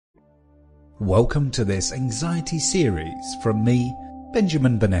Welcome to this anxiety series from me,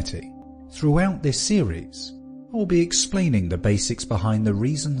 Benjamin Bonetti. Throughout this series, I will be explaining the basics behind the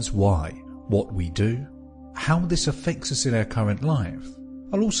reasons why, what we do, how this affects us in our current life.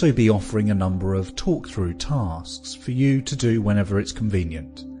 I'll also be offering a number of talk-through tasks for you to do whenever it's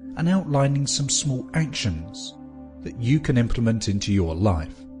convenient, and outlining some small actions that you can implement into your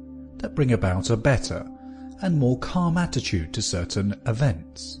life that bring about a better and more calm attitude to certain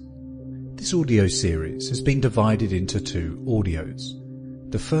events. This audio series has been divided into two audios,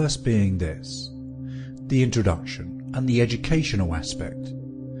 the first being this, the introduction and the educational aspect,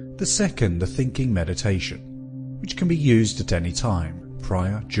 the second the thinking meditation, which can be used at any time,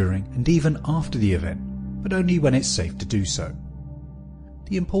 prior, during and even after the event, but only when it's safe to do so.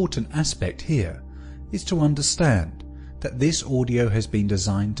 The important aspect here is to understand that this audio has been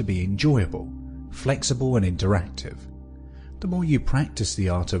designed to be enjoyable, flexible and interactive. The more you practice the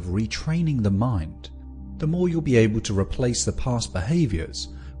art of retraining the mind, the more you'll be able to replace the past behaviors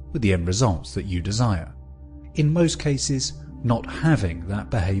with the end results that you desire. In most cases, not having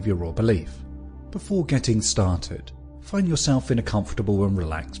that behavior or belief. Before getting started, find yourself in a comfortable and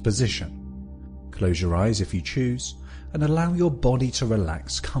relaxed position. Close your eyes if you choose and allow your body to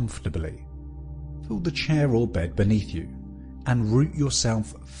relax comfortably. Feel the chair or bed beneath you and root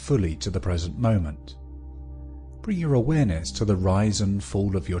yourself fully to the present moment. Bring your awareness to the rise and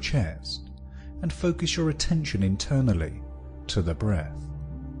fall of your chest and focus your attention internally to the breath,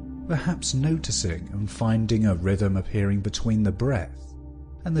 perhaps noticing and finding a rhythm appearing between the breath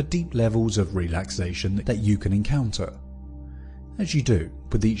and the deep levels of relaxation that you can encounter. As you do,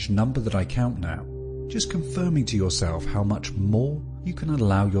 with each number that I count now, just confirming to yourself how much more you can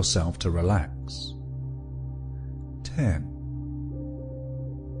allow yourself to relax. 10,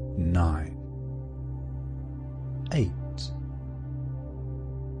 9, 8,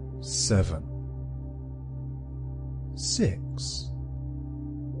 7, 6,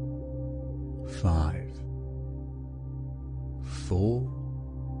 5, 4,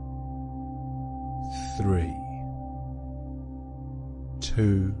 3,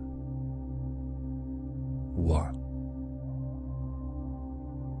 2, 1.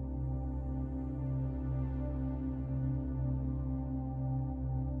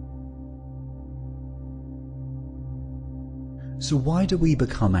 So why do we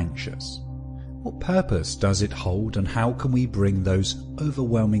become anxious? What purpose does it hold, and how can we bring those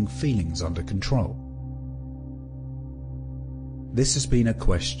overwhelming feelings under control? This has been a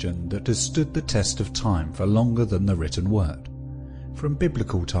question that has stood the test of time for longer than the written word, from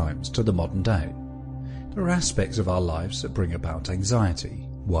biblical times to the modern day. There are aspects of our lives that bring about anxiety,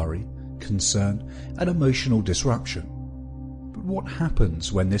 worry, concern, and emotional disruption. But what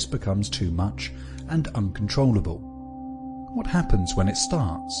happens when this becomes too much and uncontrollable? What happens when it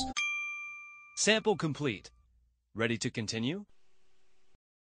starts? Sample complete. Ready to continue?